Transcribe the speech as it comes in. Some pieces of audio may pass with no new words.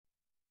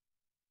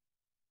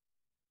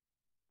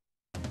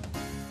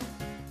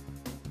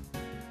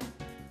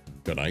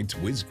Tonight's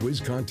Whiz Quiz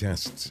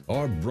contests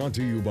are brought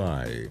to you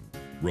by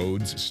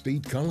Rhodes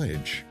State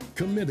College,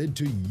 committed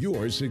to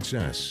your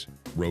success.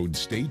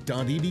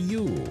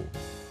 RhodesState.edu.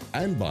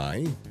 And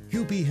by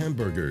Huppy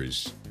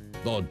Hamburgers,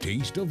 the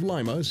taste of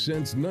Lima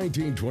since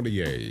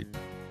 1928.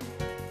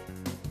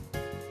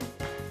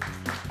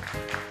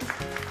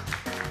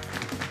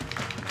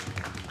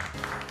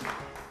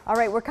 All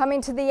right, we're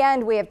coming to the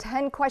end. We have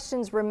 10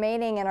 questions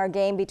remaining in our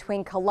game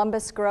between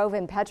Columbus Grove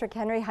and Patrick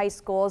Henry High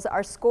Schools.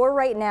 Our score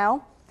right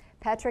now,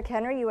 Patrick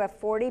Henry, you have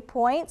 40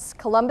 points.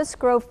 Columbus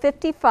Grove,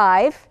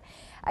 55.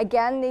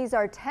 Again, these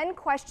are 10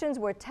 questions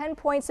worth 10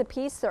 points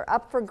apiece. They're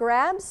up for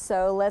grabs,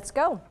 so let's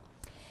go.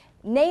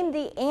 Name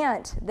the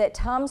ant that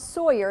Tom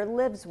Sawyer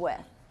lives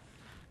with.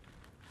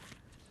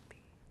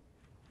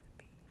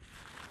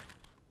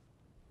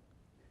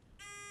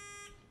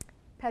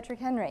 Patrick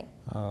Henry.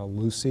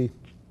 Lucy.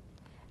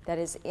 That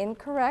is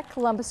incorrect.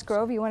 Columbus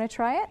Grove, you want to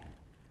try it?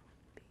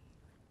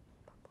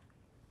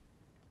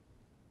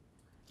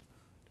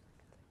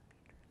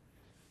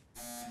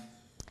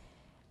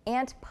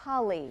 Aunt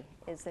Polly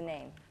is the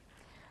name.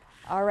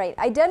 All right,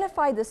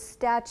 identify the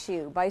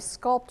statue by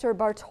sculptor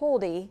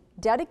Bartholdi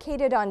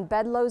dedicated on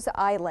Bedloe's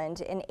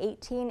Island in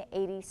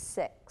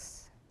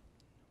 1886.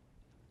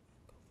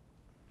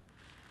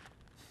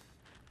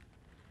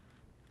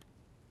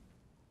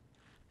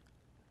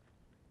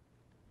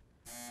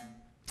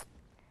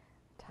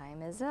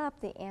 Time is up.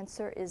 The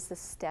answer is the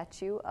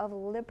Statue of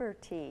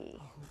Liberty.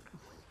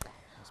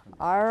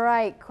 All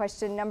right,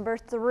 question number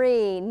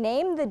 3.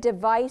 Name the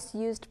device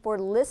used for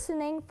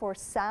listening for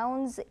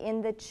sounds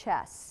in the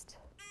chest.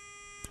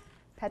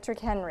 Patrick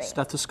Henry.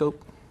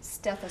 Stethoscope.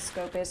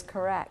 Stethoscope is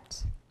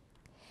correct.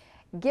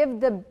 Give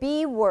the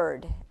B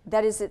word,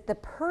 that is the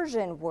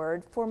Persian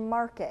word for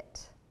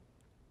market.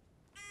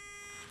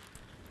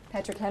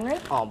 Patrick Henry.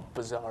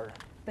 Bazaar.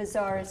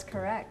 Bazaar is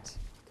correct.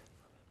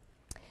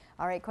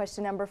 All right,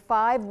 question number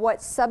 5.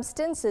 What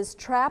substance is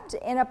trapped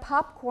in a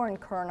popcorn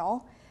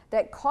kernel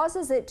that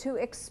causes it to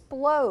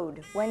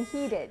explode when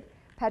heated?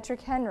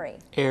 Patrick Henry.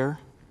 Air.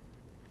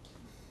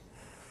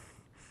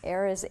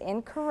 Air is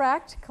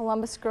incorrect.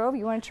 Columbus Grove,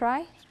 you want to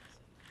try?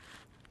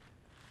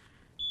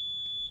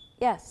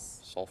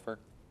 Yes. Sulfur.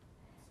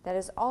 That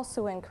is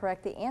also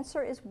incorrect. The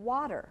answer is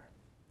water.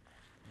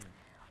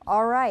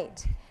 All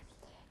right.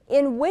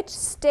 In which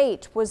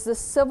state was the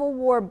Civil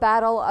War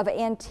Battle of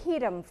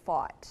Antietam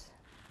fought?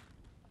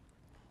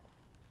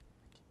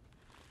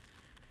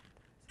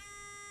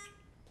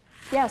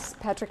 Yes,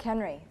 Patrick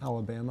Henry.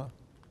 Alabama.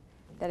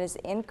 That is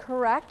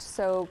incorrect.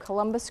 So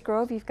Columbus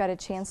Grove, you've got a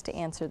chance to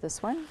answer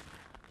this one.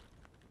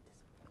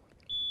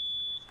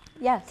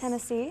 Yes.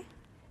 Tennessee.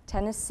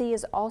 Tennessee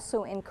is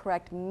also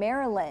incorrect.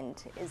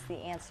 Maryland is the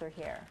answer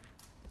here.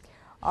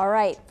 All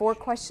right, 4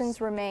 questions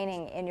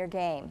remaining in your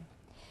game.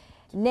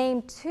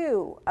 Name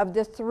 2 of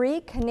the 3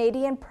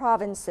 Canadian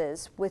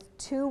provinces with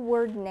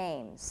 2-word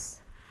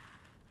names.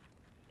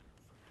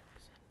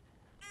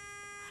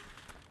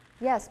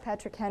 Yes,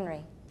 Patrick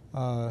Henry.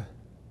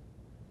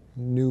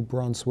 New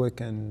Brunswick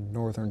and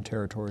Northern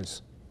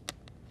Territories.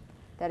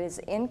 That is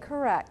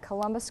incorrect.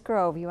 Columbus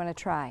Grove, you want to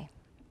try?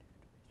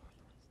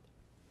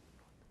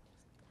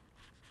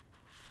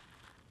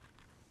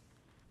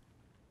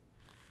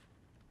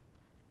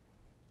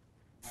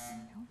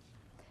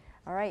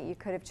 All right, you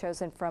could have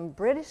chosen from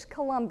British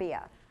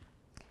Columbia,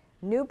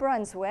 New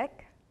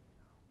Brunswick,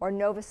 or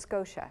Nova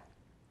Scotia.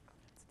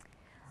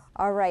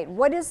 All right,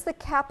 what is the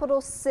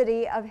capital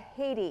city of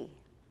Haiti?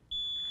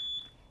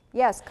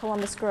 Yes,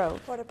 Columbus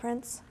Grove.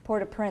 Port-au-Prince.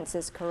 Port-au-Prince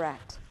is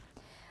correct.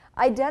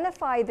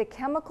 Identify the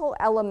chemical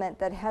element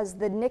that has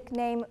the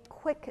nickname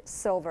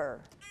Quicksilver.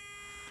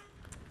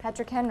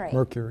 Patrick Henry.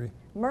 Mercury.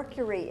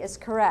 Mercury is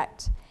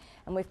correct.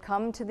 And we've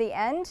come to the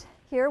end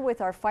here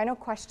with our final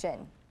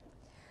question.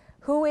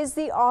 Who is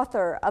the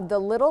author of The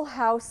Little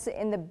House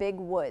in the Big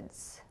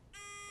Woods?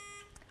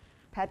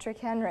 Patrick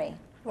Henry.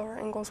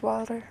 Laura Ingalls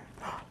Wilder.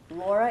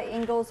 Laura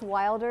Ingalls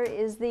Wilder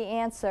is the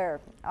answer.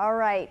 All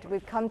right,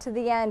 we've come to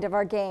the end of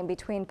our game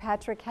between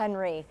Patrick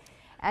Henry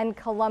and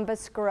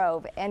Columbus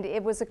Grove, and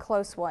it was a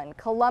close one.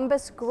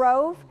 Columbus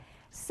Grove,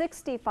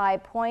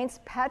 65 points.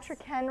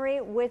 Patrick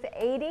Henry with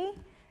 80.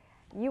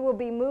 You will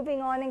be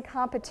moving on in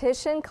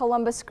competition.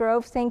 Columbus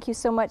Grove, thank you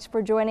so much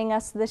for joining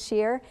us this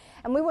year.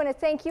 And we want to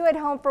thank you at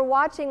home for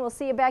watching. We'll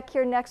see you back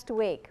here next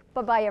week.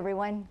 Bye-bye,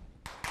 everyone.